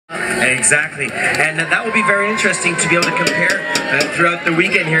Exactly, and that will be very interesting to be able to compare throughout the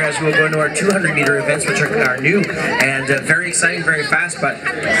weekend here as we'll go into our 200-meter events, which are new and very exciting, very fast, but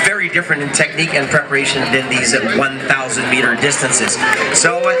very different in technique and preparation than these 1,000-meter distances.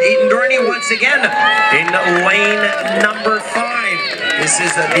 So Ethan Dorney once again in lane number 5. This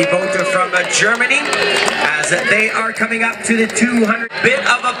is the boat from Germany as they are coming up to the 200. Bit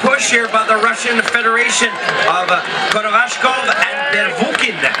of a push here by the Russian Federation of Konorashkov and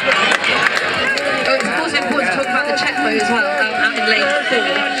Bervukin. Oh, it's also important to talk about the Czech boat as well, out in lane 4.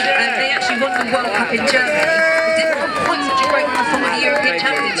 They actually won the World Cup in Germany. They didn't have quite such a great performance at the European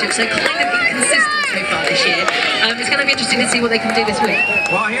Championship, so kind of inconsistent so far this year. It's going to be interesting to see what they can do this week.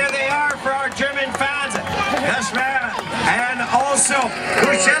 Well, here they are for our German fans. Kashmir and also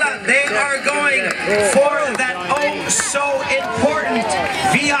Kuchela. They are going for that so important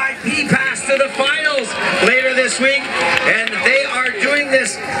VIP pass to the finals later this week, and they are doing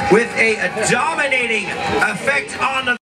this with a dominating effect on the